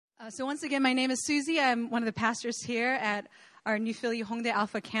So once again, my name is Susie. I'm one of the pastors here at our New Philly Hongdae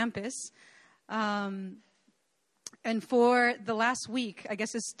Alpha campus. And for the last week, I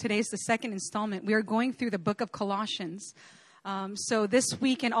guess today's the second installment, we are going through the book of Colossians. So this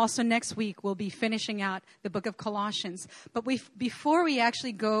week and also next week, we'll be finishing out the book of Colossians. But before we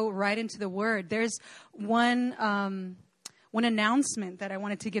actually go right into the word, there's one announcement that I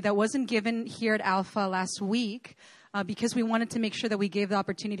wanted to give that wasn't given here at Alpha last week. Because we wanted to make sure that we gave the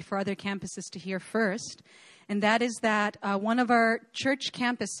opportunity for other campuses to hear first. And that is that one of our church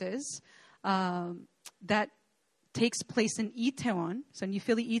campuses that takes place in Itaewon, so New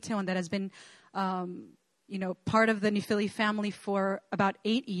Philly Itaewon, that has been part of the New Philly family for about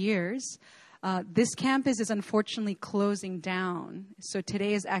 8 years. This campus is unfortunately closing down. So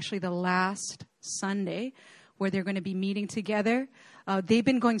today is actually the last Sunday where they're going to be meeting together. They've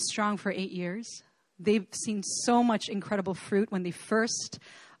been going strong for 8 years. They've seen so much incredible fruit. When they first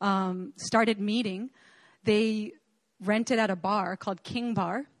started meeting, they rented out a bar called King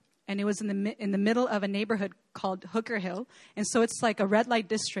Bar, and it was in the middle of a neighborhood called Hooker Hill. And so it's like a red light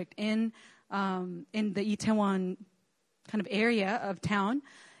district in the Itaewon kind of area of town.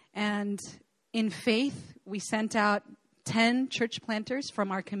 And in faith, we sent out 10 church planters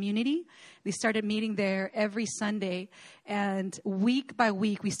from our community. They started meeting there every Sunday, and week by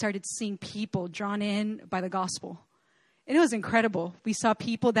week, we started seeing people drawn in by the gospel. And it was incredible. We saw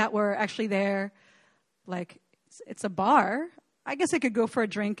people that were actually there, like, it's a bar. I guess I could go for a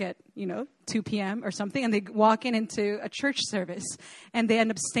drink at, 2 p.m. or something, and they walk into a church service, and they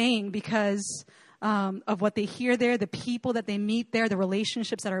end up staying because of what they hear there, the people that they meet there, the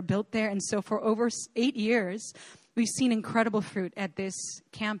relationships that are built there. And so for over 8 years, we've seen incredible fruit at this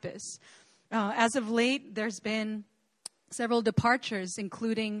campus. As of late, there's been several departures,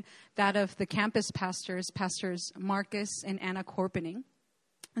 including that of the campus pastors Marcus and Anna Korpening.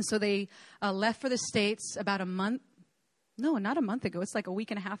 And so they left for the States about not a month ago. It's like a week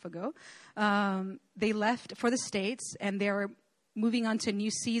and a half ago. They left for the States, and they're moving on to a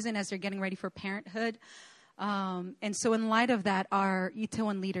new season as they're getting ready for parenthood. And so in light of that, our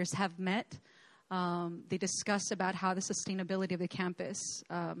Itaewon leaders have met. They discussed about how the sustainability of the campus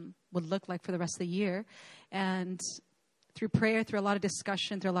would look like for the rest of the year. And through prayer, through a lot of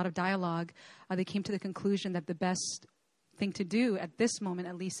discussion, through a lot of dialogue, they came to the conclusion that the best thing to do at this moment,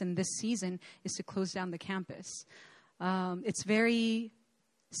 at least in this season, is to close down the campus. It's very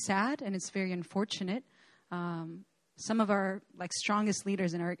sad and it's very unfortunate. Some of our strongest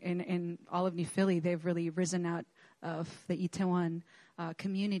leaders in all of New Philly, they've really risen out of the Itaewon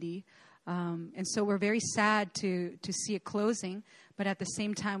community. And so we're very sad to see it closing, but at the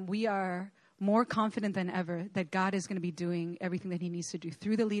same time, we are more confident than ever that God is going to be doing everything that he needs to do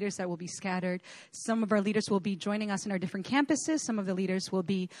through the leaders that will be scattered. Some of our leaders will be joining us in our different campuses. Some of the leaders will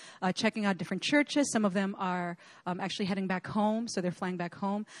be checking out different churches. Some of them are actually heading back home, so they're flying back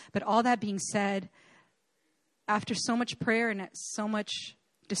home. But all that being said, after so much prayer and so much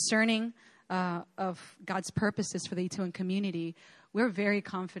discerning of God's purposes for the Itaewon community, we're very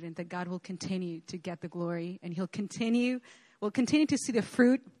confident that God will continue to get the glory, and we'll continue to see the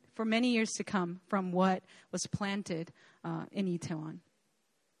fruit for many years to come from what was planted in Itaewon.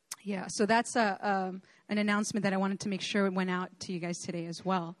 Yeah, so that's an announcement that I wanted to make sure went out to you guys today as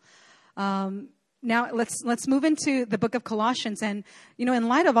well. Now let's move into the book of Colossians, and in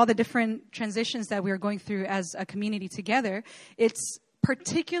light of all the different transitions that we are going through as a community together, it's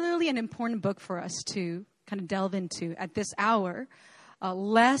particularly an important book for us to kind of delve into at this hour,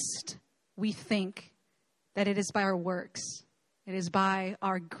 lest we think that it is by our works, it is by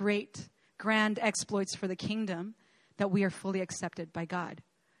our great, grand exploits for the kingdom that we are fully accepted by God.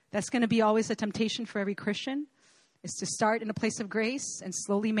 That's going to be always a temptation for every Christian, is to start in a place of grace and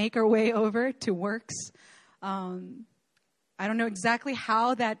slowly make our way over to works. I don't know exactly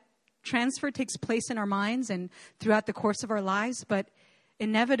how that transfer takes place in our minds and throughout the course of our lives, but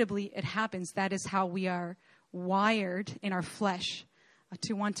inevitably it happens. That is how we are wired in our flesh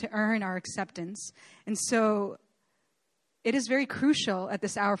to want to earn our acceptance. And so it is very crucial at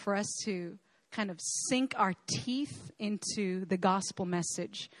this hour for us to kind of sink our teeth into the gospel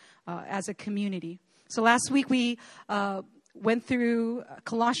message as a community. So last week we went through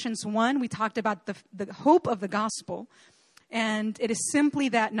Colossians 1. We talked about the hope of the gospel. And it is simply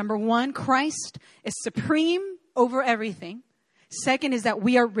that, number one, Christ is supreme over everything. Second is that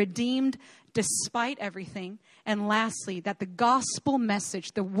we are redeemed despite everything. And lastly, that the gospel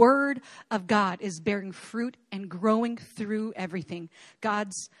message, the word of God, is bearing fruit and growing through everything.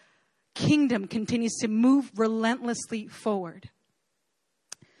 God's kingdom continues to move relentlessly forward.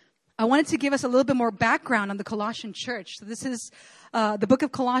 I wanted to give us a little bit more background on the Colossian church. So this is the book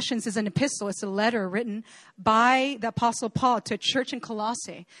of Colossians is an epistle. It's a letter written by the Apostle Paul to a church in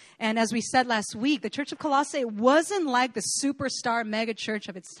Colossae. And as we said last week, the church of Colossae wasn't like the superstar mega church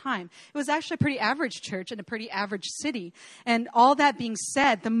of its time. It was actually a pretty average church in a pretty average city. And all that being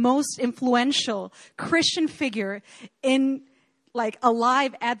said, the most influential Christian figure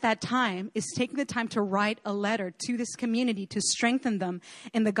alive at that time is taking the time to write a letter to this community to strengthen them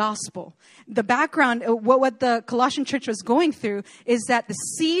in the gospel. The background, what the Colossian church was going through is that the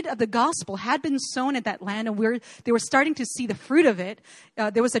seed of the gospel had been sown at that land, and they were starting to see the fruit of it.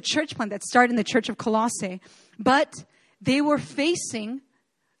 There was a church plant that started in the church of Colossae, but they were facing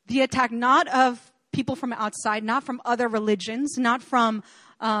the attack not of people from outside, not from other religions, not from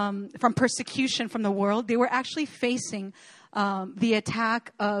persecution from the world. They were actually facing the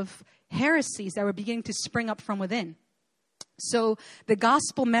attack of heresies that were beginning to spring up from within. So the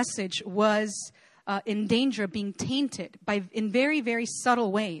gospel message was in danger of being tainted in very, very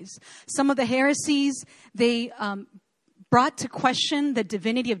subtle ways. Some of the heresies, they brought to question the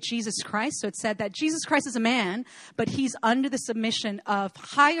divinity of Jesus Christ. So it said that Jesus Christ is a man, but he's under the submission of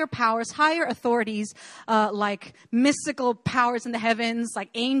higher powers, higher authorities, like mystical powers in the heavens, like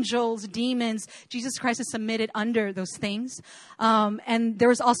angels, demons. Jesus Christ is submitted under those things. And there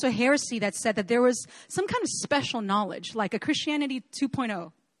was also heresy that said that there was some kind of special knowledge, like a Christianity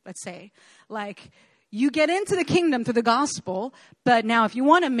 2.0, let's say. Like, you get into the kingdom through the gospel, but now if you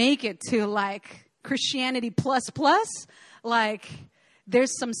want to make it to like Christianity plus, like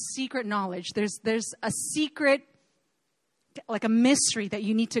there's some secret knowledge. There's a secret, like a mystery that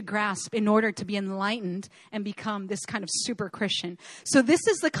you need to grasp in order to be enlightened and become this kind of super Christian. So this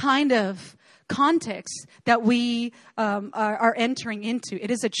is the kind of context that we are entering into.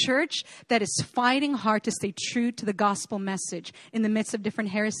 It is a church that is fighting hard to stay true to the gospel message in the midst of different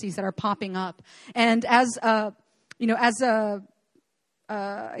heresies that are popping up. And as a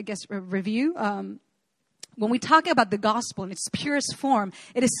review, when we talk about the gospel in its purest form,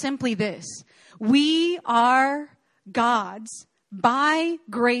 it is simply this. We are God's by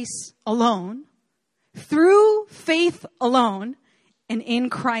grace alone, through faith alone, and in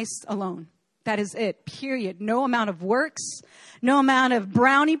Christ alone. That is it, period. No amount of works, no amount of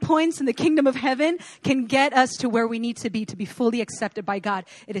brownie points in the kingdom of heaven can get us to where we need to be fully accepted by God.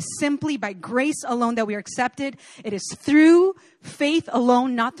 It is simply by grace alone that we are accepted. It is through faith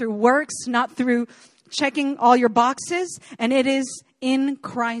alone, not through works, not through checking all your boxes, and it is in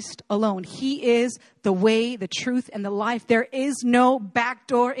Christ alone. He is the way, the truth, and the life. There is no back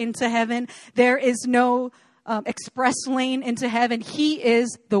door into heaven. There is no express lane into heaven. He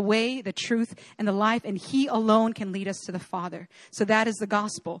is the way, the truth, and the life, and He alone can lead us to the Father. So that is the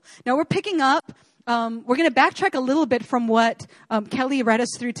gospel. Now we're picking up, we're going to backtrack a little bit from what Kelly read us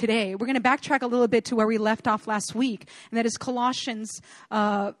through today. We're going to backtrack a little bit to where we left off last week, and that is Colossians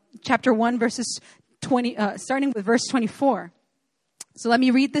chapter 1, verses 20, starting with verse 24. So let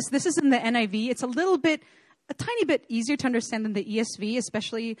me read this. This is in the NIV. It's a tiny bit easier to understand than the ESV,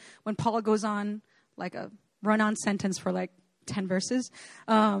 especially when Paul goes on like a run-on sentence for like 10 verses.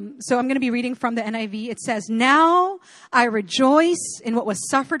 So I'm going to be reading from the NIV. It says, "Now I rejoice in what was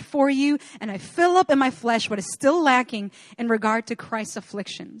suffered for you, and I fill up in my flesh what is still lacking in regard to Christ's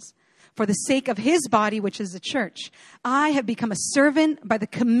afflictions. For the sake of His body, which is the church, I have become a servant by the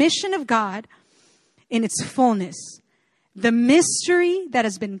commission of God in its fullness. The mystery that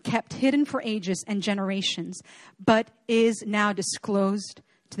has been kept hidden for ages and generations, but is now disclosed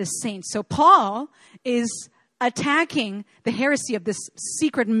to the saints." So Paul is attacking the heresy of this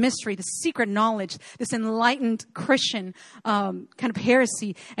secret mystery, this secret knowledge, this enlightened Christian kind of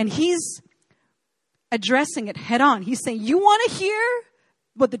heresy. And he's addressing it head on. He's saying, you want to hear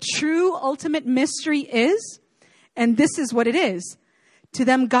what the true ultimate mystery is? And this is what it is. To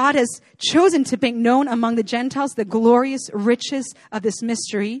them, God has chosen to make known among the Gentiles the glorious riches of this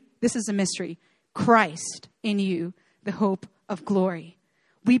mystery. This is a mystery. Christ in you, the hope of glory.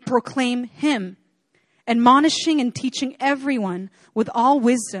 We proclaim Him, admonishing and teaching everyone with all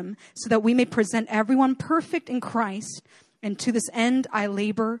wisdom, so that we may present everyone perfect in Christ. And to this end I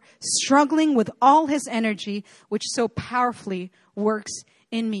labor, struggling with all His energy, which so powerfully works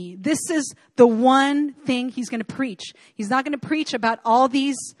in me. This is the one thing he's going to preach. He's not going to preach about all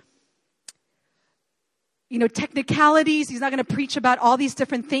these, technicalities. He's not going to preach about all these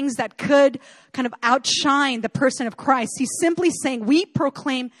different things that could kind of outshine the person of Christ. He's simply saying, we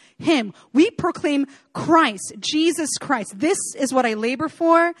proclaim Him. We proclaim Christ, Jesus Christ. This is what I labor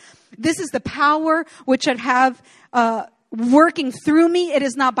for. This is the power which I have working through me. It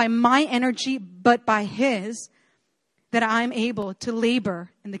is not by my energy, but by His, that I'm able to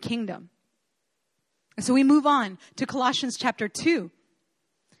labor in the kingdom. And so we move on to Colossians chapter 2.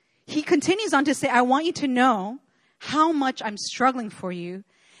 He continues on to say, I want you to know how much I'm struggling for you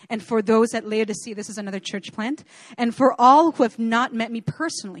and for those at Laodicea. This is another church plant. And for all who have not met me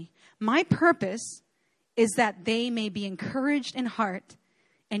personally. My purpose is that they may be encouraged in heart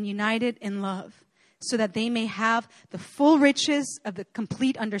and united in love, so that they may have the full riches of the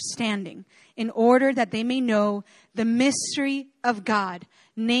complete understanding, in order that they may know the mystery of God,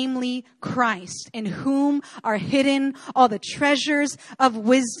 namely Christ, in whom are hidden all the treasures of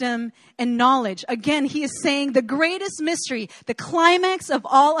wisdom and knowledge. Again, he is saying the greatest mystery, the climax of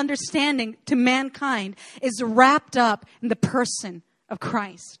all understanding to mankind, is wrapped up in the person of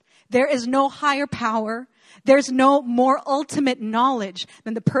Christ. There is no higher power. There's no more ultimate knowledge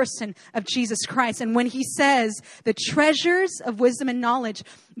than the person of Jesus Christ. And when he says the treasures of wisdom and knowledge,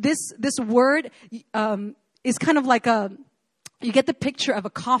 this word is kind of like you get the picture of a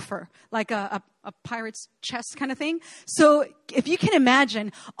coffer, like a pirate's chest kind of thing. So if you can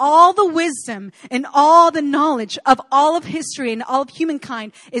imagine, all the wisdom and all the knowledge of all of history and all of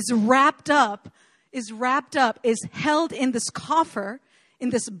humankind is held in this coffer, in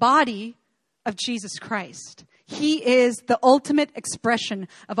this body of Jesus Christ. He is the ultimate expression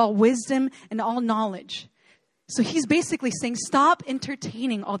of all wisdom and all knowledge. So he's basically saying, stop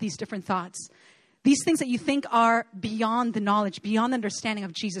entertaining all these different thoughts. These things that you think are beyond the knowledge, beyond the understanding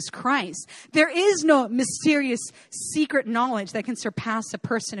of Jesus Christ. There is no mysterious secret knowledge that can surpass the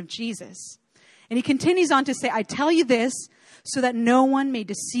person of Jesus. And he continues on to say, I tell you this so that no one may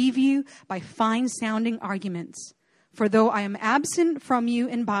deceive you by fine-sounding arguments. For though I am absent from you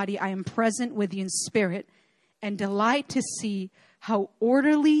in body, I am present with you in spirit, and delight to see how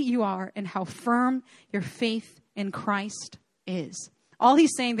orderly you are and how firm your faith in Christ is. All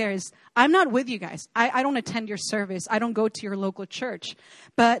he's saying there is, I'm not with you guys. I don't attend your service. I don't go to your local church.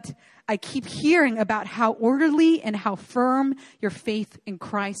 But I keep hearing about how orderly and how firm your faith in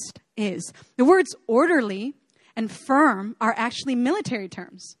Christ is. The words orderly and firm are actually military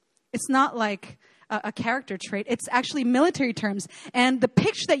terms. It's not like a character trait. It's actually military terms. And the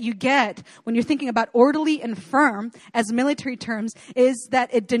picture that you get when you're thinking about orderly and firm as military terms is that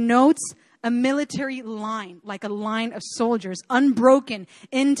it denotes a military line, like a line of soldiers, unbroken,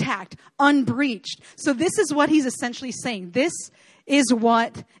 intact, unbreached. So this is what he's essentially saying. This is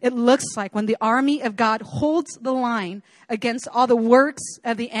what it looks like when the army of God holds the line against all the works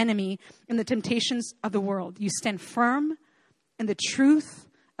of the enemy and the temptations of the world. You stand firm in the truth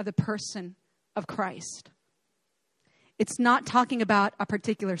of the person of Christ. It's not talking about a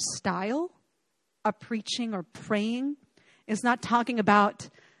particular style of preaching or praying. It's not talking about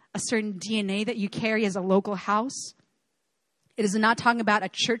a certain DNA that you carry as a local house. It is not talking about a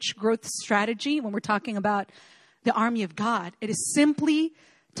church growth strategy when we're talking about the army of God. It is simply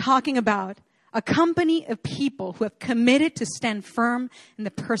talking about a company of people who have committed to stand firm in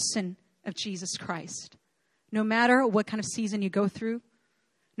the person of Jesus Christ. No matter what kind of season you go through,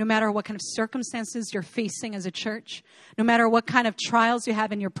 no matter what kind of circumstances you're facing as a church, no matter what kind of trials you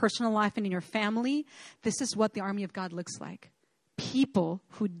have in your personal life and in your family, this is what the army of God looks like. People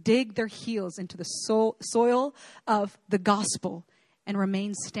who dig their heels into the soil of the gospel and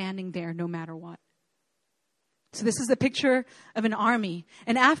remain standing there no matter what. So this is the picture of an army.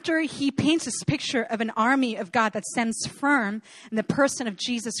 And after he paints this picture of an army of God that stands firm in the person of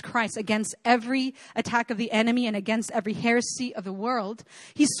Jesus Christ against every attack of the enemy and against every heresy of the world,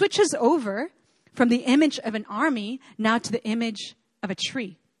 he switches over from the image of an army now to the image of a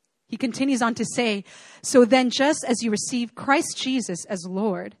tree. He continues on to say, so then just as you receive Christ Jesus as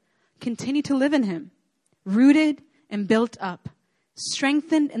Lord, continue to live in him, rooted and built up,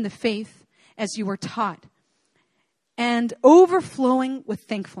 strengthened in the faith as you were taught, and overflowing with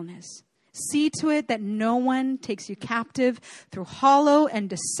thankfulness. See to it that no one takes you captive through hollow and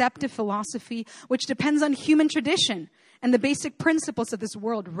deceptive philosophy, which depends on human tradition and the basic principles of this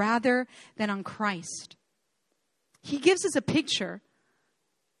world rather than on Christ. He gives us a picture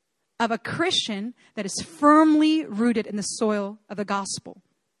of a Christian that is firmly rooted in the soil of the gospel.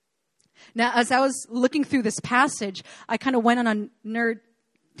 Now, as I was looking through this passage, I kind of went on a nerd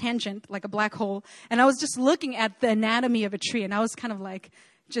tangent, like a black hole, and I was just looking at the anatomy of a tree, and I was kind of like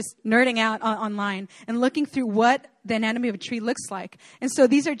just nerding out online and looking through what the anatomy of a tree looks like. And so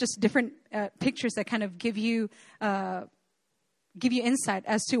these are just different pictures that kind of give you insight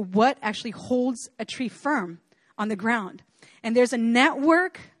as to what actually holds a tree firm on the ground. And there's a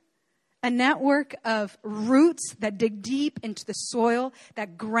network of roots that dig deep into the soil,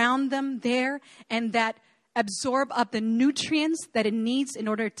 that ground them there, and that absorb up the nutrients that it needs in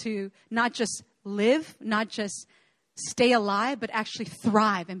order to not just live, not just stay alive, but actually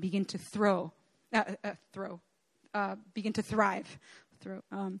thrive and begin to begin to thrive.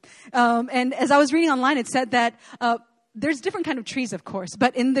 And as I was reading online, it said that there's different kind of trees, of course,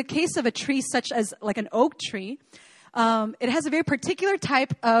 but in the case of a tree such as like an oak tree, it has a very particular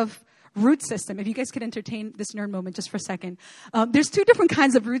type of root system. If you guys could entertain this nerd moment just for a second. There's two different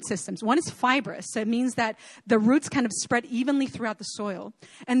kinds of root systems. One is fibrous. So it means that the roots kind of spread evenly throughout the soil.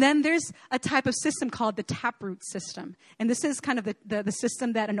 And then there's a type of system called the taproot system. And this is kind of the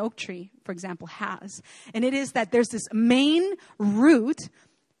system that an oak tree, for example, has. And it is that there's this main root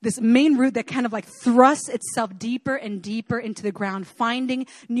that kind of like thrusts itself deeper and deeper into the ground, finding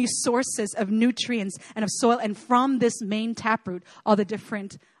new sources of nutrients and of soil. And from this main taproot, all the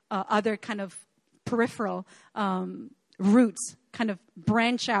different other kind of peripheral roots kind of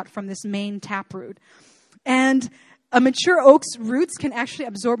branch out from this main taproot. And a mature oak's roots can actually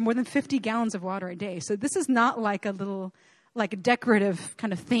absorb more than 50 gallons of water a day. So this is not like a little, like a decorative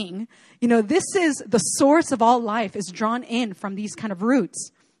kind of thing. You know, this is the source of all life is drawn in from these kind of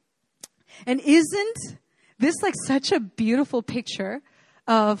roots. And isn't this like such a beautiful picture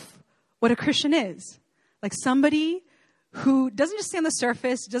of what a Christian is? Like somebody who doesn't just stay on the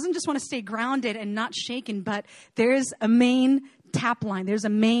surface, doesn't just want to stay grounded and not shaken, but there's a main tap line. There's a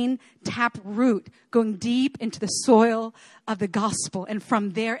main tap root going deep into the soil of the gospel. And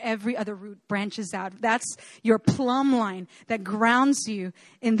from there, every other root branches out. That's your plumb line that grounds you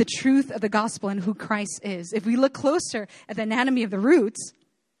in the truth of the gospel and who Christ is. If we look closer at the anatomy of the roots,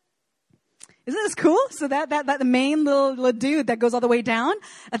 isn't this cool? So that the main little dude that goes all the way down,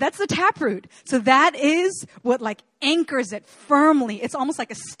 that's the taproot. So that is what like anchors it firmly. It's almost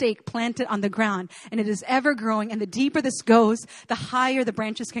like a stake planted on the ground, and it is ever growing. And the deeper this goes, the higher the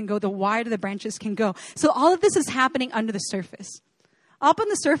branches can go, the wider the branches can go. So all of this is happening under the surface. Up on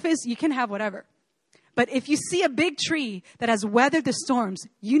the surface, you can have whatever. But if you see a big tree that has weathered the storms,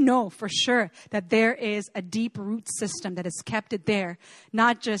 you know for sure that there is a deep root system that has kept it there,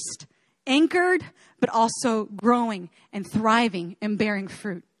 not just anchored, but also growing and thriving and bearing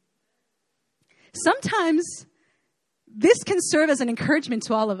fruit. Sometimes this can serve as an encouragement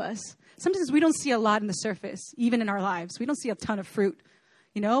to all of us. Sometimes we don't see a lot in the surface, even in our lives. We don't see a ton of fruit.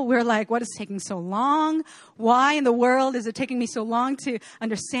 You know, we're like, what is taking so long? Why in the world is it taking me so long to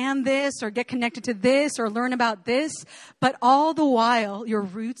understand this or get connected to this or learn about this? But all the while, your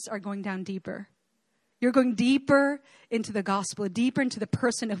roots are going down deeper. You're going deeper into the gospel, deeper into the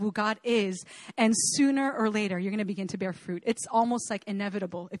person of who God is. And sooner or later, you're going to begin to bear fruit. It's almost like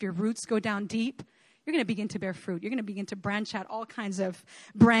inevitable. If your roots go down deep, you're going to begin to bear fruit. You're going to begin to branch out all kinds of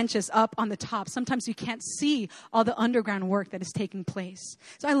branches up on the top. Sometimes you can't see all the underground work that is taking place.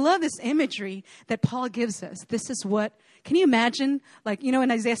 So I love this imagery that Paul gives us. This is what, can you imagine? Like, you know, in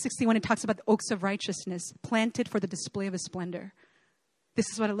Isaiah 61, it talks about the oaks of righteousness planted for the display of his splendor. This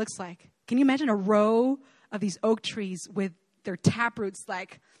is what it looks like. Can you imagine a row of these oak trees with their taproots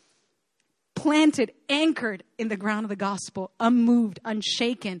like planted, anchored in the ground of the gospel, unmoved,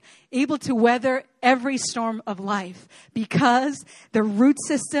 unshaken, able to weather every storm of life because their root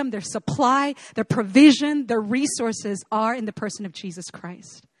system, their supply, their provision, their resources are in the person of Jesus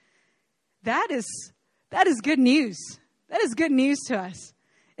Christ. That is good news. That is good news to us.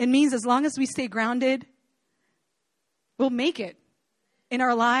 It means as long as we stay grounded, we'll make it. In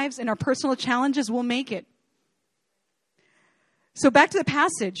our lives, in our personal challenges, we'll make it. So back to the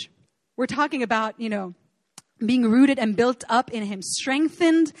passage. We're talking about, you know, being rooted and built up in him,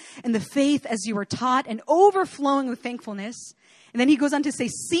 strengthened in the faith as you were taught, and overflowing with thankfulness. And then he goes on to say,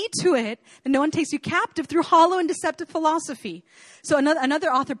 see to it that no one takes you captive through hollow and deceptive philosophy. So another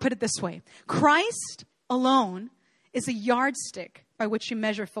author put it this way. Christ alone is a yardstick by which you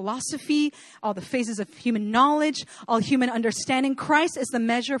measure philosophy, all the phases of human knowledge, all human understanding. Christ is the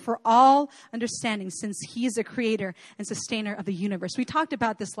measure for all understanding since he is the creator and sustainer of the universe. We talked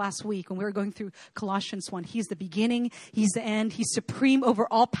about this last week when we were going through Colossians 1. He's the beginning. He's the end. He's supreme over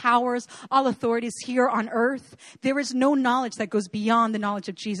all powers, all authorities here on earth. There is no knowledge that goes beyond the knowledge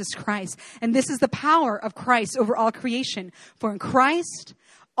of Jesus Christ. And this is the power of Christ over all creation. For in Christ,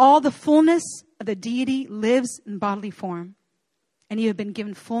 all the fullness of the deity lives in bodily form. And you have been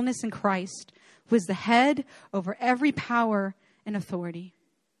given fullness in Christ, who is the head over every power and authority.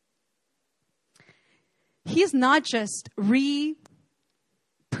 He is not just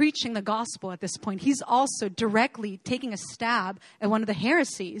preaching the gospel at this point. He's also directly taking a stab at one of the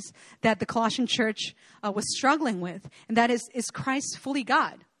heresies that the Colossian church was struggling with. And that is Christ fully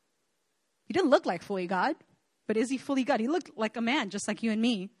God? He didn't look like fully God, but is he fully God? He looked like a man, just like you and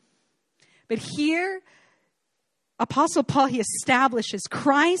me. But here, Apostle Paul, he establishes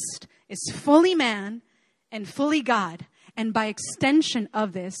Christ is fully man and fully God. And by extension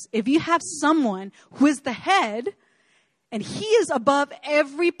of this, if you have someone who is the head, and he is above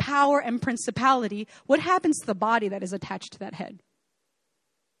every power and principality, what happens to the body that is attached to that head?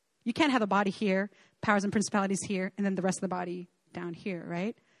 You can't have a body here, powers and principalities here, and then the rest of the body down here,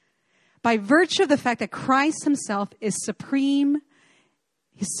 right? By virtue of the fact that Christ himself is supreme,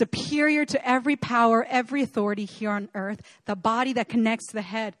 he's superior to every power, every authority here on earth, the body that connects to the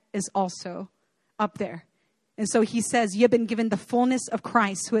head is also up there. And so he says, you have been given the fullness of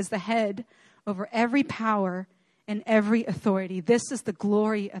Christ, who is the head over every power and every authority. This is the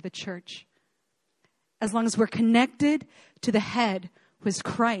glory of the church. As long as we're connected to the head, who is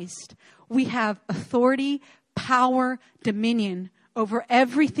Christ, we have authority, power, dominion over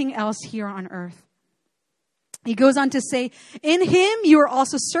everything else here on earth. He goes on to say, in him you are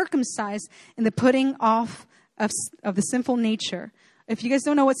also circumcised in the putting off of the sinful nature. If you guys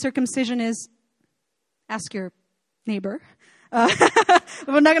don't know what circumcision is, ask your neighbor.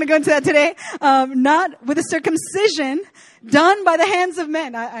 We're not going to go into that today. Not with a circumcision done by the hands of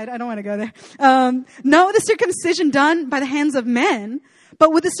men. I don't want to go there. Not with a circumcision done by the hands of men,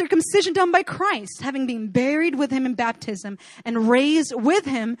 but with the circumcision done by Christ, having been buried with him in baptism and raised with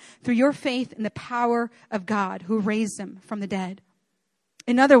him through your faith in the power of God who raised him from the dead.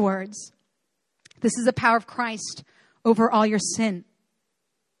 In other words, this is the power of Christ over all your sin.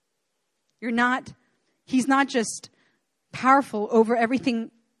 He's not just powerful over everything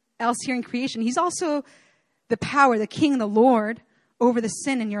else here in creation. He's also the power, the King, the Lord, over the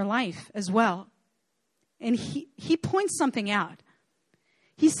sin in your life as well. And he points something out.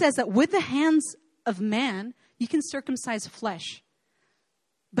 He says that with the hands of man, you can circumcise flesh.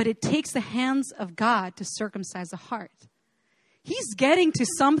 But it takes the hands of God to circumcise the heart. He's getting to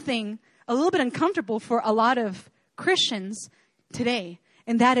something a little bit uncomfortable for a lot of Christians today.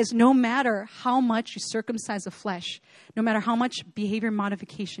 And that is, no matter how much you circumcise the flesh, no matter how much behavior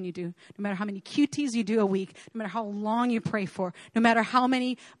modification you do, no matter how many QTs you do a week, no matter how long you pray for, no matter how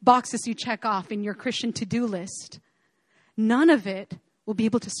many boxes you check off in your Christian to-do list, none of it will be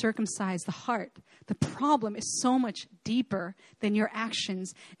able to circumcise the heart. The problem is so much deeper than your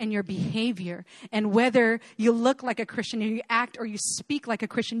actions and your behavior. And whether you look like a Christian, or you act or you speak like a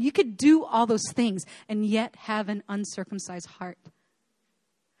Christian, you could do all those things and yet have an uncircumcised heart.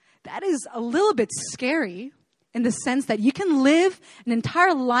 That is a little bit scary in the sense that you can live an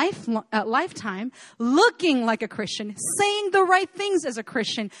entire lifetime looking like a Christian, saying the right things as a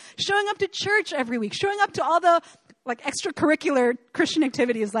Christian, showing up to church every week, showing up to all the extracurricular Christian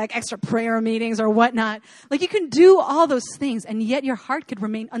activities like extra prayer meetings or whatnot. You can do all those things, and yet your heart could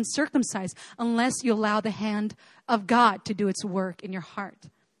remain uncircumcised unless you allow the hand of God to do its work in your heart.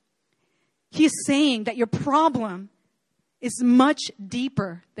 He is saying that your problem is much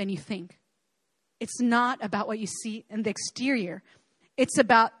deeper than you think. It's not about what you see in the exterior. It's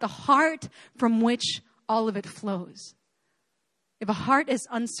about the heart from which all of it flows. If a heart is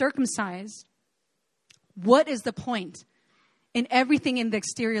uncircumcised, what is the point in everything in the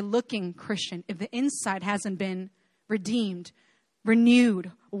exterior looking Christian if the inside hasn't been redeemed,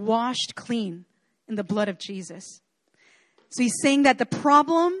 renewed, washed clean in the blood of Jesus? So he's saying that the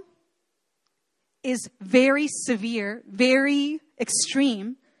problem is very severe, very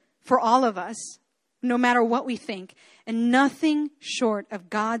extreme for all of us, no matter what we think. And nothing short of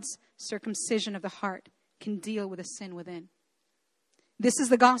God's circumcision of the heart can deal with the sin within. This is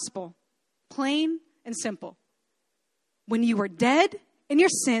the gospel, plain and simple. When you were dead in your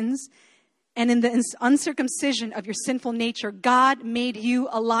sins and in the uncircumcision of your sinful nature, God made you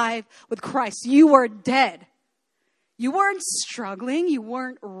alive with Christ. You were dead. You weren't struggling. You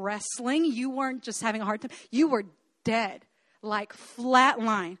weren't wrestling. You weren't just having a hard time. You were dead, like flat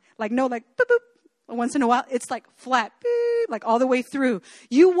line. Boop, boop. Once in a while, it's like flat, boop, all the way through.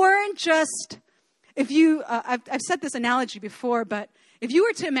 You weren't just, I've said this analogy before, but if you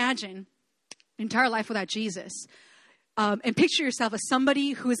were to imagine an entire life without Jesus, and picture yourself as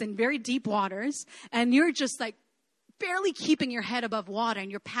somebody who is in very deep waters, and you're just barely keeping your head above water, and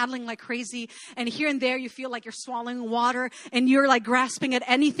you're paddling like crazy, and here and there you feel like you're swallowing water, and you're grasping at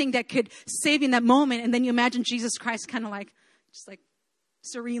anything that could save you in that moment, and then you imagine Jesus Christ kind of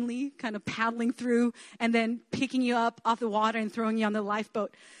serenely kind of paddling through and then picking you up off the water and throwing you on the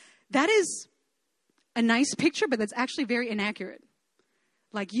lifeboat. That is a nice picture, but that's actually very inaccurate.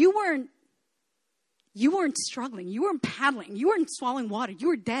 You weren't struggling. You weren't paddling. You weren't swallowing water. You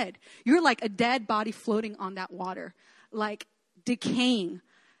were dead. You were like a dead body floating on that water, decaying,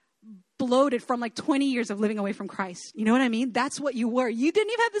 bloated from 20 years of living away from Christ. You know what I mean? That's what you were. You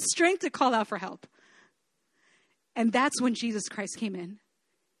didn't even have the strength to call out for help. And that's when Jesus Christ came in.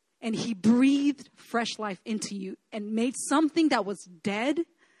 and he breathed fresh life into you and made something that was dead,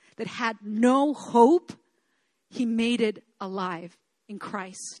 that had no hope, he made it alive in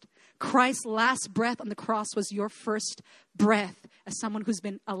Christ. Christ's last breath on the cross was your first breath as someone who's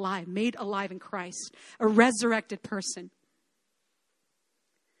been alive, made alive in Christ, a resurrected person.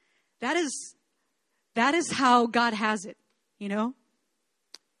 That is how God has it, you know?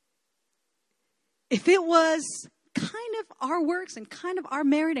 If it was kind of our works and kind of our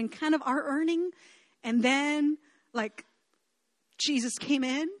merit and kind of our earning, and then like Jesus came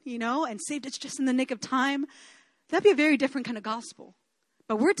in, you know, and saved us just in the nick of time, that'd be a very different kind of gospel.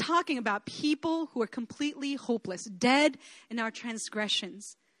 But we're talking about people who are completely hopeless, dead in our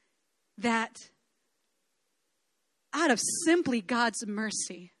transgressions, that out of simply God's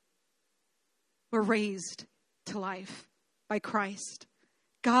mercy were raised to life by Christ.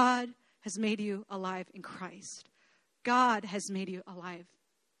 God has made you alive in Christ. God has made you alive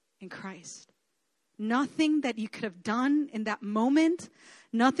in Christ. Nothing that you could have done in that moment,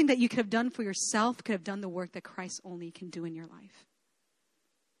 nothing that you could have done for yourself could have done the work that Christ only can do in your life.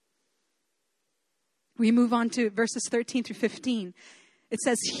 We move on to verses 13 through 15. It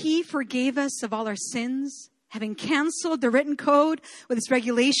says, he forgave us of all our sins, having canceled the written code with its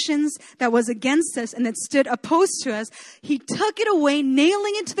regulations that was against us and that stood opposed to us. He took it away,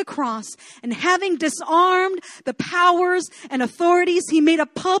 nailing it to the cross, and having disarmed the powers and authorities, he made a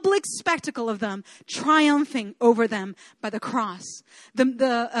public spectacle of them, triumphing over them by the cross.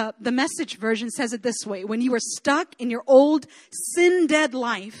 The Message version says it this way: when you were stuck in your old sin-dead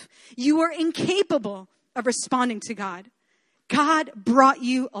life, you were incapable of responding to God. God brought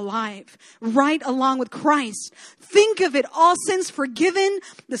you alive, right along with Christ. Think of it, all sins forgiven,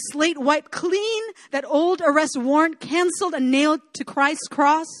 the slate wiped clean, that old arrest warrant canceled and nailed to Christ's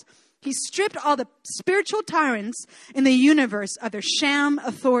cross. He stripped all the spiritual tyrants in the universe of their sham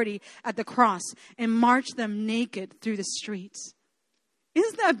authority at the cross and marched them naked through the streets.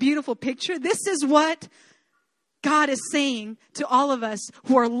 Isn't that a beautiful picture? This is what God is saying to all of us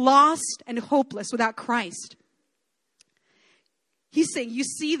who are lost and hopeless without Christ. He's saying, you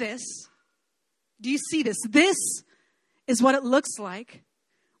see this? Do you see this? This is what it looks like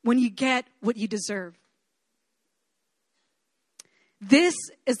when you get what you deserve. This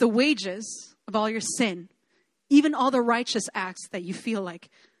is the wages of all your sin, even all the righteous acts that you feel like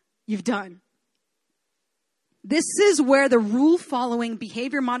you've done. This is where the rule-following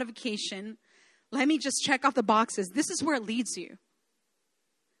behavior modification, let me just check off the boxes. This is where it leads you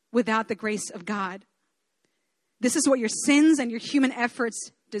without the grace of God. This is what your sins and your human efforts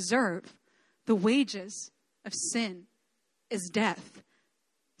deserve. The wages of sin is death.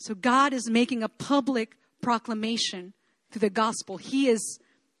 So God is making a public proclamation through the gospel. He is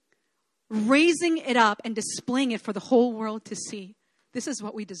raising it up and displaying it for the whole world to see. This is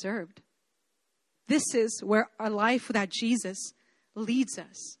what we deserved. This is where our life without Jesus leads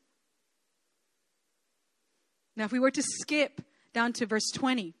us. Now, if we were to skip down to verse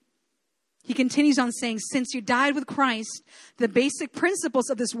 20, he continues on saying, since you died with Christ, the basic principles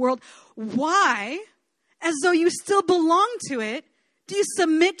of this world, why, as though you still belong to it, do you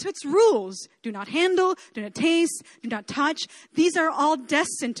submit to its rules? Do not handle, do not taste, do not touch. These are all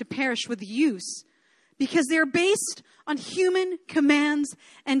destined to perish with use because they are based on human commands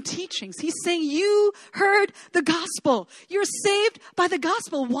and teachings. He's saying you heard the gospel. You're saved by the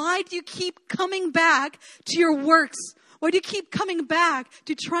gospel. Why do you keep coming back to your works? Why do you keep coming back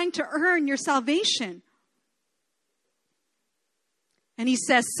to trying to earn your salvation? And he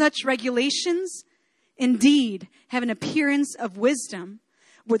says, such regulations indeed have an appearance of wisdom,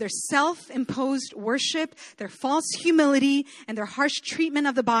 where their self-imposed worship, their false humility, and their harsh treatment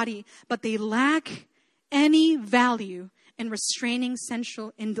of the body, but they lack any value in restraining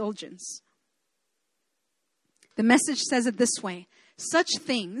sensual indulgence. The Message says it this way: such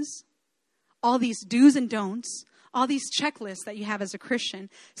things, all these do's and don'ts, all these checklists that you have as a Christian,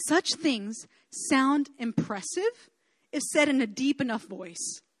 such things sound impressive if said in a deep enough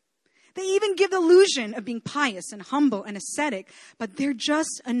voice. They even give the illusion of being pious and humble and ascetic, but they're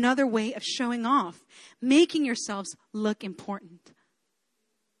just another way of showing off, making yourselves look important.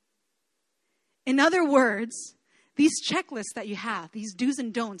 In other words, these checklists that you have, these do's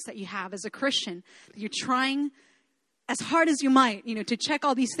and don'ts that you have as a Christian, that you're trying as hard as you might, to check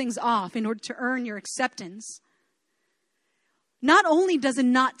all these things off in order to earn your acceptance. Not only does it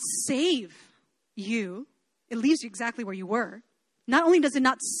not save you, it leaves you exactly where you were. Not only does it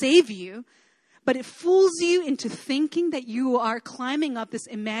not save you, but it fools you into thinking that you are climbing up this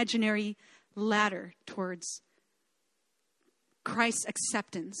imaginary ladder towards Christ's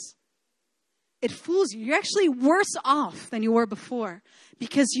acceptance. it fools you. You're actually worse off than you were before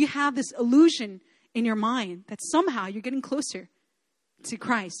because you have this illusion in your mind that somehow you're getting closer to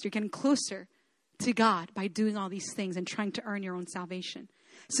Christ. You're getting closer to God by doing all these things and trying to earn your own salvation.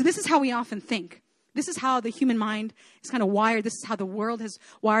 So this is how we often think. This is how the human mind is kind of wired. This is how the world has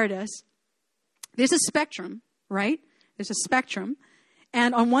wired us. There's a spectrum, right? There's a spectrum.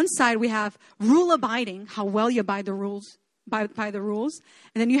 And on one side, we have rule abiding, how well you abide the rules, by the rules.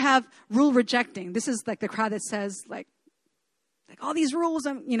 And then you have rule rejecting. This is like the crowd that says, like all these rules,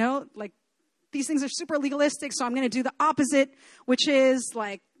 like these things are super legalistic, so I'm going to do the opposite, which is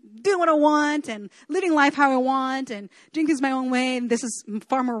like doing what I want and living life how I want and doing things my own way. And this is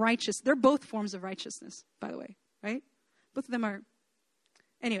far more righteous. They're both forms of righteousness, by the way, right? Both of them are.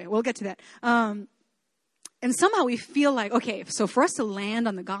 Anyway, we'll get to that. And somehow we feel like, okay, so for us to land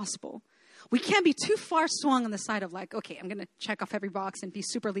on the gospel, we can't be too far swung on the side of like, okay, I'm going to check off every box and be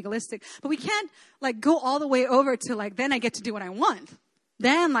super legalistic. But we can't like go all the way over to like, then I get to do what I want.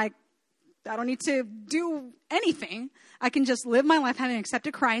 Then like, I don't need to do anything. I can just live my life having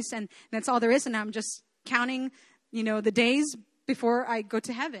accepted Christ, and that's all there is. And I'm just counting, the days before I go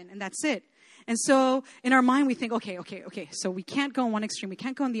to heaven, and that's it. And so in our mind, we think, okay. So we can't go in one extreme. We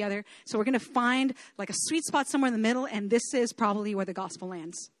can't go in the other. So we're going to find like a sweet spot somewhere in the middle, and this is probably where the gospel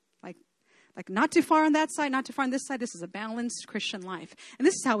lands. Like not too far on that side, not too far on this side. This is a balanced Christian life. And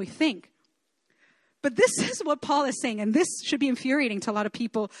this is how we think. But this is what Paul is saying, and this should be infuriating to a lot of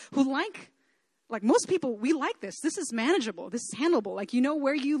people who like most people, we like this. This is manageable. This is handleable. Like, you know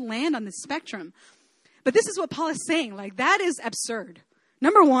where you land on the spectrum. But this is what Paul is saying. Like, that is absurd.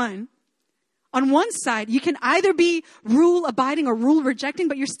 Number one, on one side, you can either be rule abiding or rule rejecting,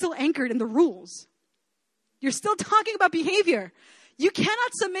 but you're still anchored in the rules. You're still talking about behavior. You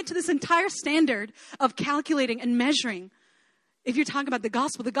cannot submit to this entire standard of calculating and measuring. If you're talking about the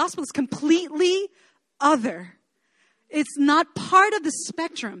gospel is completely other. It's not part of the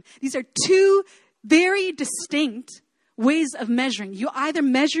spectrum. These are two very distinct ways of measuring. You either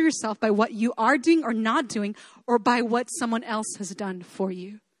measure yourself by what you are doing or not doing, or by what someone else has done for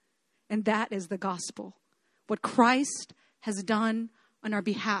you. And that is the gospel. What Christ has done on our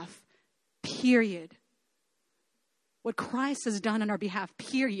behalf, period. What Christ has done on our behalf,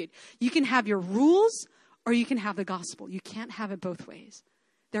 period. You can have your rules or you can have the gospel. You can't have it both ways.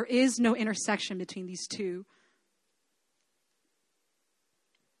 There is no intersection between these two.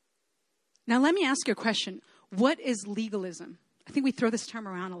 Now let me ask you a question. What is legalism? I think we throw this term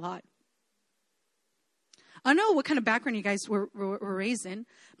around a lot. I don't know what kind of background you guys were raised in,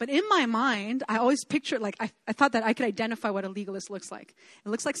 but in my mind, I always pictured, like, I thought that I could identify what a legalist looks like. It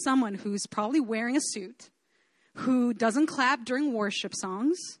looks like someone who's probably wearing a suit, who doesn't clap during worship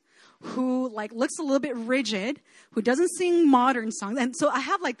songs, who like looks a little bit rigid, who doesn't sing modern songs. And so I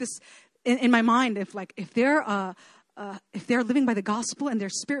have like this in my mind, if they're living by the gospel and they're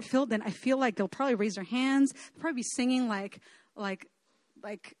spirit filled, then I feel like they'll probably raise their hands. They'll probably be singing like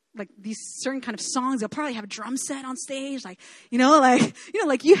these certain kind of songs. They'll probably have a drum set on stage. You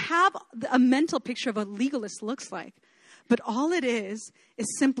have a mental picture of what a legalist looks like. But all it is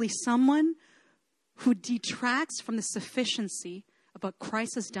simply someone who detracts from the sufficiency of what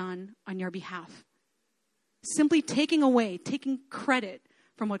Christ has done on your behalf. Simply taking credit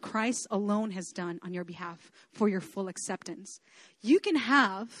from what Christ alone has done on your behalf for your full acceptance. You can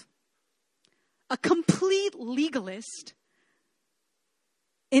have a complete legalist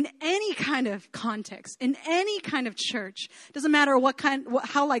in any kind of context, in any kind of church. Doesn't matter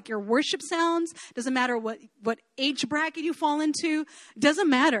how like your worship sounds. Doesn't matter what age bracket you fall into. Doesn't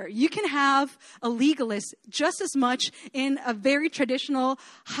matter. You can have a legalist just as much in a very traditional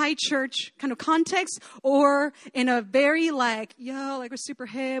high church kind of context, or in a very we're super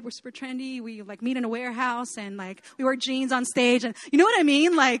hip, we're super trendy. We like meet in a warehouse and like we wear jeans on stage, and you know what I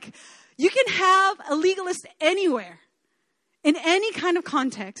mean? Like, you can have a legalist anywhere. In any kind of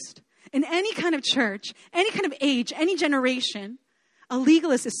context, in any kind of church, any kind of age, any generation, a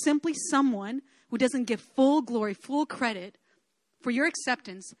legalist is simply someone who doesn't give full glory, full credit for your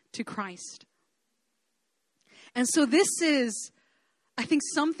acceptance to Christ. And so this is, I think,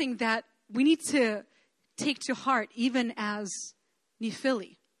 something that we need to take to heart even as New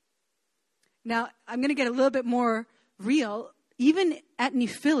Philly. Now, I'm going to get a little bit more real. Even at New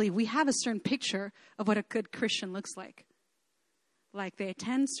Philly, we have a certain picture of what a good Christian looks like. Like, they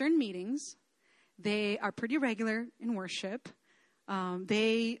attend certain meetings. They are pretty regular in worship.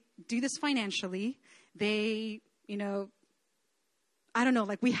 They do this financially. They, we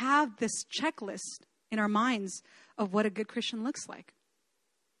have this checklist in our minds of what a good Christian looks like.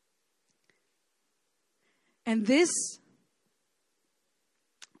 And this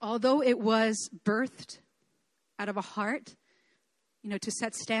although it was birthed out of a heart, to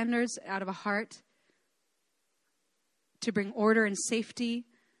set standards out of a heart, to bring order and safety,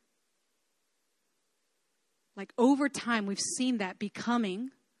 like over time, we've seen that becoming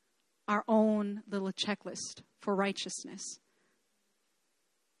our own little checklist for righteousness.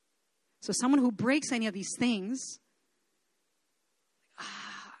 So someone who breaks any of these things,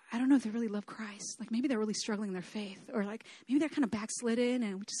 I don't know if they really love Christ. Like maybe they're really struggling in their faith, or like maybe they're kind of backslidden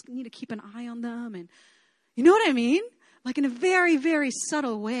and we just need to keep an eye on them. And you know what I mean? Like in a very, very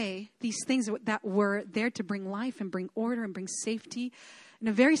subtle way, these things that were there to bring life and bring order and bring safety, in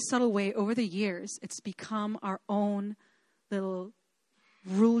a very subtle way over the years, it's become our own little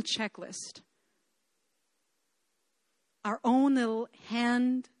rule checklist. Our own little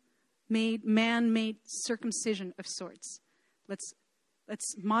handmade, man-made circumcision of sorts. Let's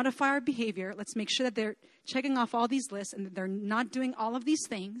modify our behavior. Let's make sure that they're checking off all these lists and that they're not doing all of these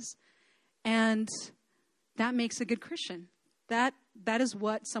things. And that makes a good Christian. That is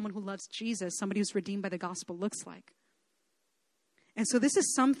what someone who loves Jesus, somebody who's redeemed by the gospel, looks like. And so this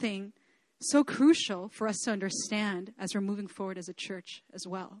is something so crucial for us to understand as we're moving forward as a church as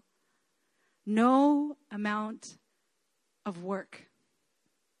well. No amount of work,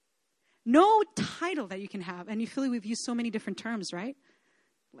 no title that you can have, and you feel like we've used so many different terms, right?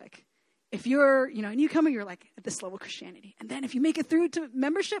 Like, if you're, a newcomer, you're like at this level of Christianity. And then if you make it through to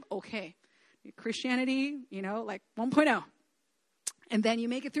membership, okay. Christianity, like 1.0. And then you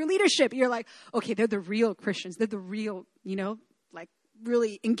make it through leadership. You're like, okay, they're the real Christians. They're the real, like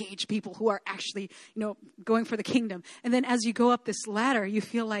really engaged people who are actually, going for the kingdom. And then as you go up this ladder, you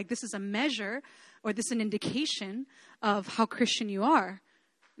feel like this is a measure or this is an indication of how Christian you are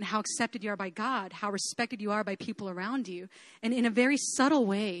and how accepted you are by God, how respected you are by people around you. And in a very subtle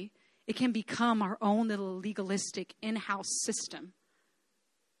way, it can become our own little legalistic in-house system.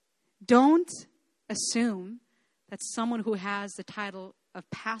 Don't assume that someone who has the title of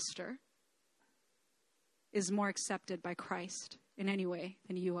pastor is more accepted by Christ in any way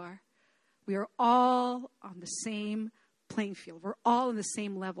than you are. We are all on the same playing field. We're all on the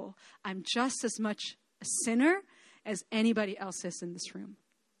same level. I'm just as much a sinner as anybody else is in this room.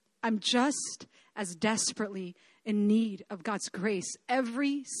 I'm just as desperately in need of God's grace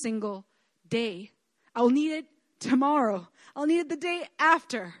every single day. I'll need it tomorrow. I'll need it the day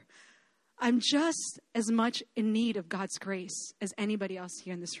after. I'm just as much in need of God's grace as anybody else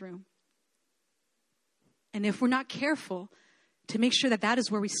here in this room. And if we're not careful to make sure that that is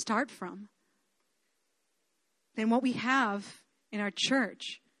where we start from, then what we have in our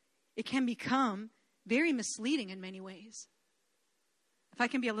church, it can become very misleading in many ways. If I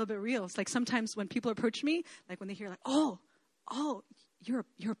can be a little bit real, it's like sometimes when people approach me, like when they hear like, oh, you're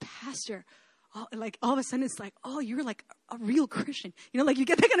a pastor. Oh, like all of a sudden it's like, oh, you're like a real Christian. Like you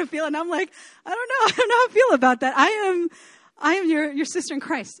get that kind of feeling. And I'm like, I don't know how I feel about that. I am your sister in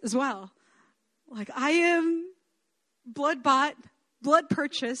Christ as well. Like I am blood bought, blood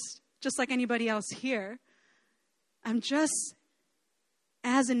purchased, just like anybody else here. I'm just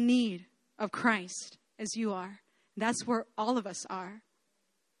as in need of Christ as you are. That's where all of us are.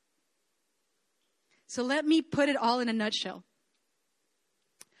 So let me put it all in a nutshell.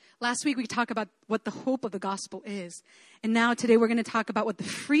 Last week we talked about what the hope of the gospel is. And now today we're going to talk about what the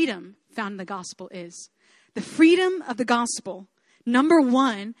freedom found in the gospel is. The freedom of the gospel, number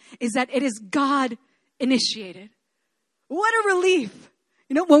one, is that it is God initiated. What a relief.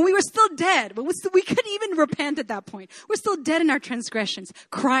 When we were still dead, but we couldn't even repent at that point. We're still dead in our transgressions.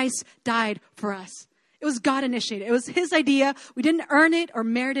 Christ died for us. It was God initiated. It was his idea. We didn't earn it or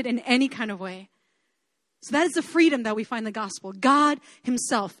merit it in any kind of way. So that is the freedom that we find in the gospel. God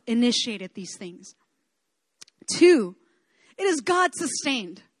himself initiated these things. 2, it is God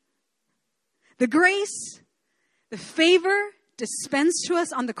sustained. The grace, the favor dispensed to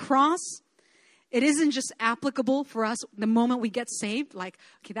us on the cross, it isn't just applicable for us the moment we get saved. Like,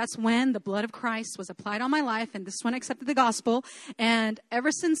 okay, that's when the blood of Christ was applied on my life and this is when I accepted the gospel. And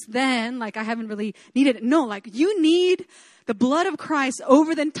ever since then, like I haven't really needed it. No, like you need the blood of Christ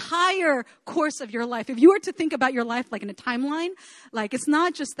over the entire course of your life. If you were to think about your life like in a timeline, like it's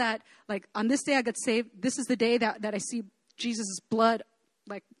not just that like on this day I got saved. This is the day that I see Jesus' blood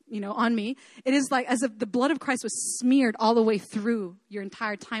like, on me. It is like as if the blood of Christ was smeared all the way through your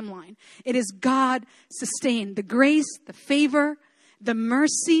entire timeline. It is God sustained. The grace, the favor, the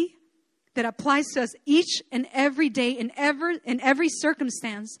mercy that applies to us each and every day in every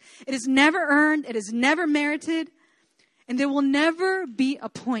circumstance. It is never earned. It is never merited. And there will never be a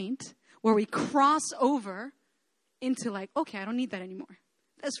point where we cross over into like, okay, I don't need that anymore.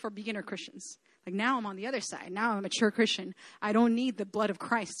 That's for beginner Christians. Like now I'm on the other side. Now I'm a mature Christian. I don't need the blood of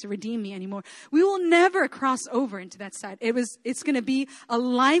Christ to redeem me anymore. We will never cross over into that side. It's going to be a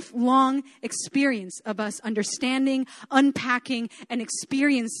lifelong experience of us understanding, unpacking, and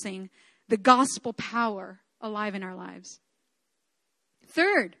experiencing the gospel power alive in our lives.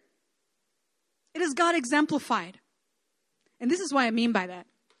 Third, it is God exemplified. And this is what I mean by that.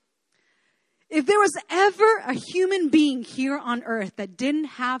 If there was ever a human being here on earth that didn't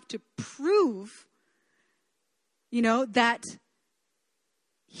have to prove, that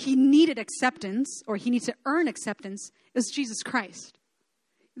he needed acceptance or he needed to earn acceptance, it was Jesus Christ.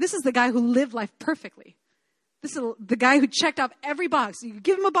 This is the guy who lived life perfectly. This is the guy who checked off every box. You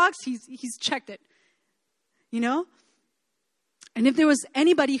give him a box, he's checked it. And if there was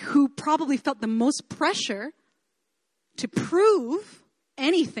anybody who probably felt the most pressure to prove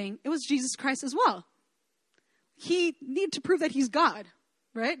anything, it was Jesus Christ as well. He needed to prove that he's God,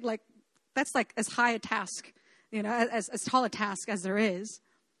 right? Like, that's like as high a task, as tall a task as there is.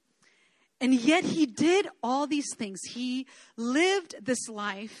 And yet he did all these things. He lived this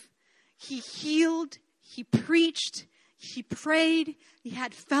life. He healed. He preached. He prayed. He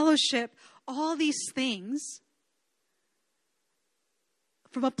had fellowship. All these things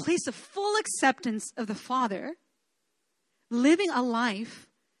from a place of full acceptance of the Father, living a life,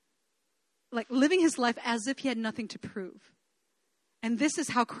 like living his life as if he had nothing to prove. And this is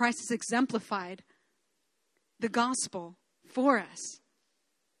how Christ has exemplified the gospel for us.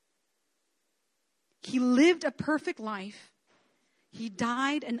 He lived a perfect life. He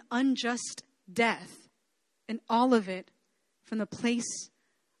died an unjust death, and all of it from the place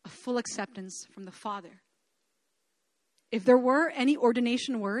of full acceptance from the Father. If there were any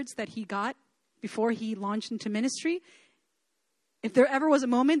ordination words that he got before he launched into ministry, if there ever was a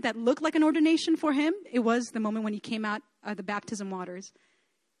moment that looked like an ordination for him, it was the moment when he came out of the baptism waters.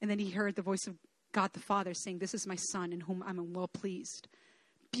 And then he heard the voice of God the Father saying, "This is my Son in whom I'm well pleased."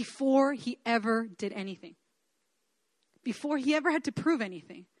 Before he ever did anything. Before he ever had to prove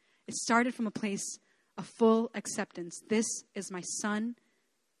anything. It started from a place of full acceptance. This is my Son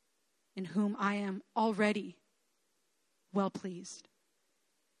in whom I am already well pleased.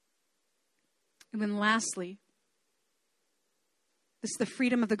 And then lastly, this is the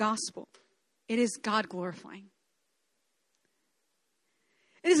freedom of the gospel. It is God glorifying.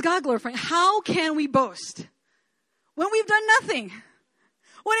 It is God glorifying. How can we boast when we've done nothing?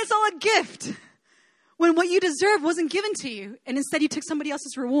 When it's all a gift? When what you deserve wasn't given to you, and instead you took somebody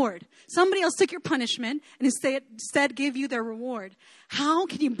else's reward. Somebody else took your punishment and instead gave you their reward. How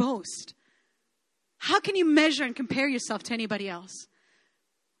can you boast? How can you measure and compare yourself to anybody else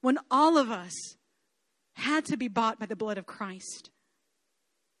when all of us had to be bought by the blood of Christ?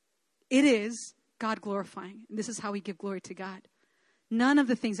 It is God glorifying. And this is how we give glory to God. None of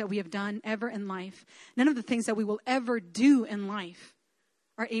the things that we have done ever in life, none of the things that we will ever do in life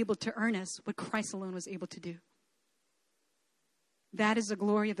are able to earn us what Christ alone was able to do. That is the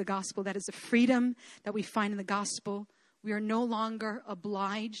glory of the gospel. That is the freedom that we find in the gospel. We are no longer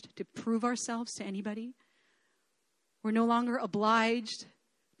obliged to prove ourselves to anybody. We're no longer obliged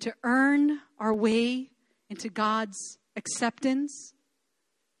to earn our way into God's acceptance.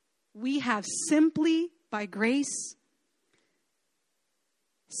 We have simply by grace,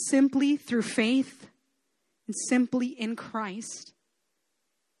 simply through faith, and simply in Christ,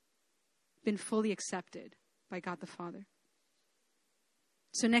 been fully accepted by God the Father.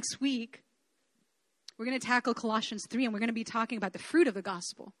 So next week, we're going to tackle Colossians 3, and we're going to be talking about the fruit of the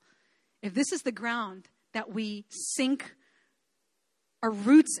gospel. If this is the ground that we sink our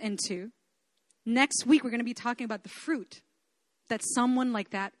roots into, next week we're going to be talking about the fruit that someone like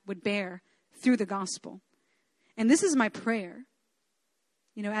that would bear through the gospel. And this is my prayer.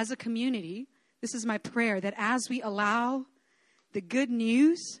 As a community, this is my prayer that as we allow the good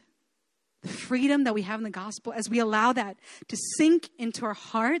news, the freedom that we have in the gospel, as we allow that to sink into our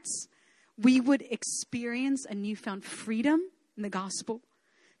hearts, we would experience a newfound freedom in the gospel,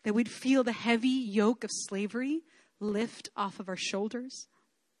 that we'd feel the heavy yoke of slavery lift off of our shoulders,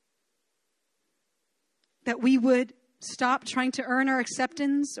 that we would stop trying to earn our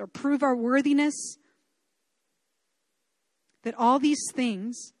acceptance or prove our worthiness, that all these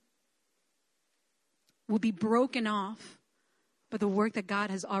things will be broken off by the work that God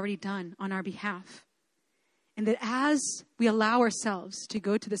has already done on our behalf. And that as we allow ourselves to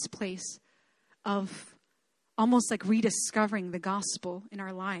go to this place of almost like rediscovering the gospel in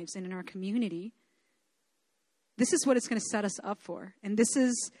our lives and in our community, this is what it's going to set us up for. And this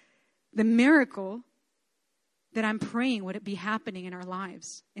is the miracle that I'm praying would it be happening in our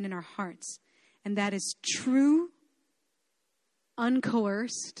lives and in our hearts. And that is true,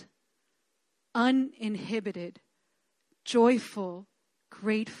 uncoerced, uninhibited, joyful,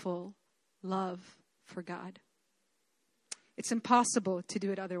 grateful love for God. It's impossible to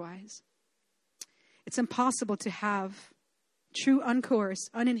do it otherwise. It's impossible to have true, uncoerced,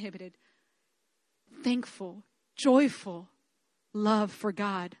 uninhibited, thankful, joyful love for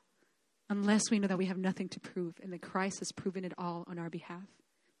God unless we know that we have nothing to prove and that Christ has proven it all on our behalf.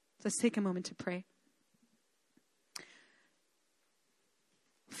 So let's take a moment to pray.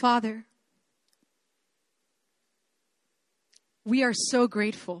 Father, we are so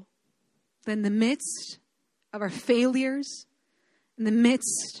grateful that in the midst of our failures, in the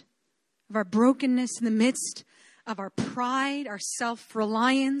midst of our brokenness, in the midst of our pride, our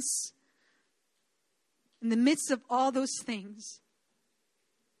self-reliance, in the midst of all those things,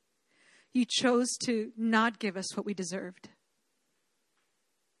 you chose to not give us what we deserved.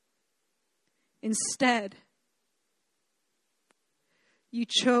 Instead, you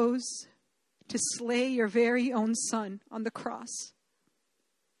chose to slay your very own Son on the cross.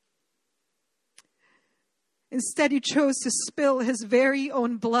 Instead, you chose to spill his very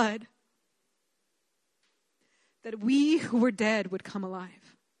own blood that we who were dead would come alive.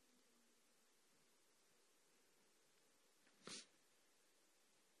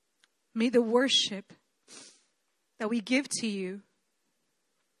 May the worship that we give to you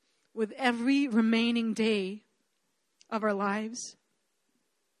with every remaining day of our lives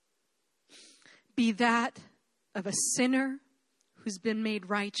be that of a sinner who's been made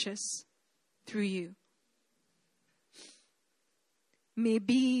righteous through you. May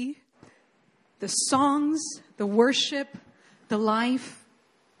be the songs, the worship, the life,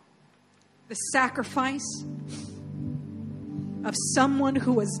 the sacrifice of someone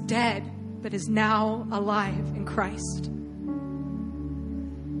who was dead but is now alive in Christ.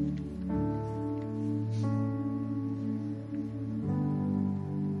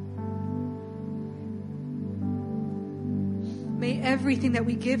 May everything that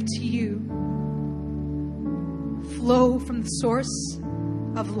we give to you flow from the source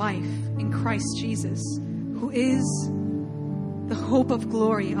of life in Christ Jesus, who is the hope of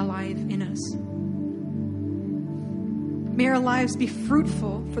glory alive in us. May our lives be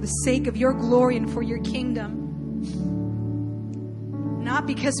fruitful for the sake of your glory and for your kingdom. Not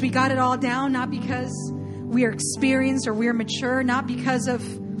because we got it all down, not because we are experienced or we're mature, not because of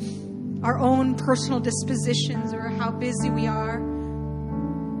our own personal dispositions or how busy we are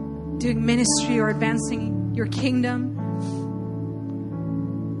doing ministry or advancing your kingdom.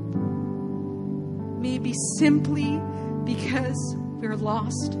 May it be simply because we're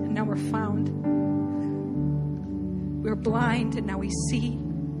lost and now we're found. We're blind and now we see.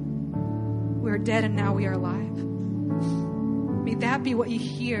 We're dead and now we are alive. May that be what you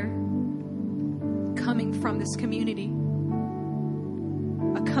hear coming from this community.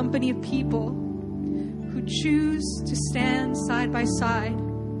 A company of people who choose to stand side by side,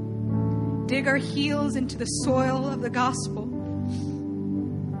 dig our heels into the soil of the gospel,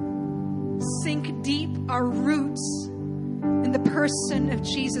 sink deep our roots in the person of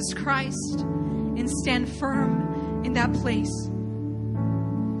Jesus Christ, and stand firm in that place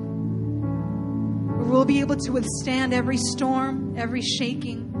where we'll be able to withstand every storm, every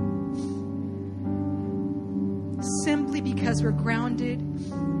shaking, simply because we're grounded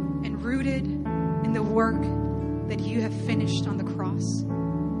and rooted in the work that you have finished on the cross.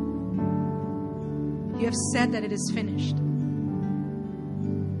 You have said that it is finished.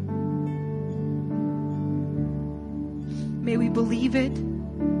 May we believe it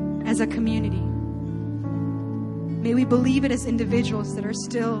as a community. May we believe it as individuals that are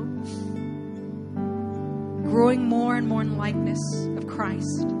still growing more and more in likeness of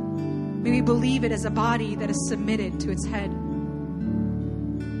Christ. May we believe it as a body that is submitted to its head.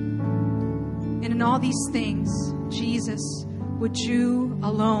 And in all these things, Jesus, would you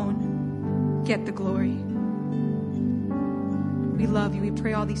alone get the glory? We love you. We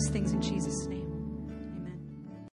pray all these things in Jesus' name.